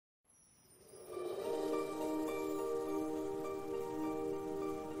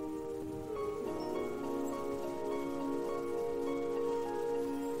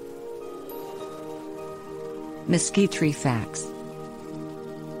Mesquite Tree Facts.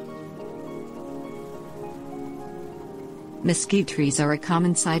 Mesquite trees are a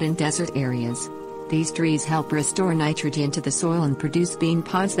common sight in desert areas. These trees help restore nitrogen to the soil and produce bean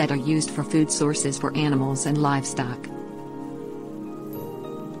pods that are used for food sources for animals and livestock.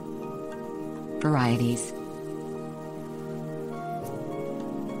 Varieties.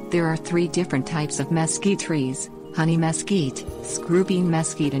 There are 3 different types of mesquite trees: honey mesquite, screwbean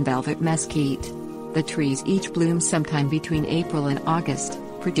mesquite and velvet mesquite. The trees each bloom sometime between April and August,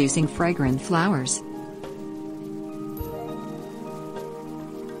 producing fragrant flowers.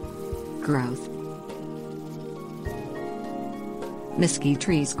 Growth. Mesquite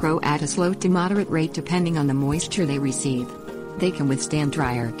trees grow at a slow to moderate rate depending on the moisture they receive. They can withstand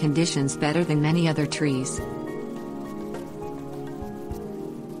drier conditions better than many other trees.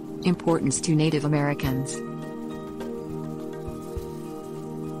 Importance to Native Americans.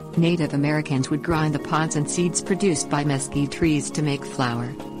 Native Americans would grind the pods and seeds produced by mesquite trees to make flour.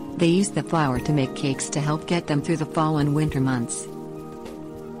 They used the flour to make cakes to help get them through the fall and winter months.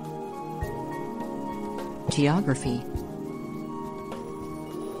 Geography.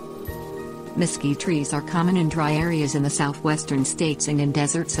 Mesquite trees are common in dry areas in the southwestern states and in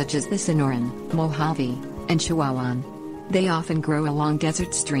deserts such as the Sonoran, Mojave, and Chihuahuan. They often grow along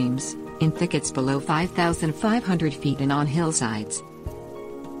desert streams, in thickets below 5,500 feet and on hillsides.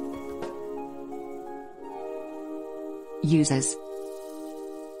 Uses.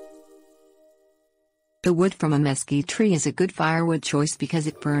 The wood from a mesquite tree is a good firewood choice because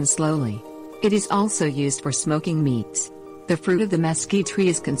it burns slowly. It is also used for smoking meats. The fruit of the mesquite tree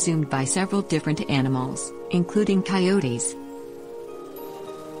is consumed by several different animals, including coyotes,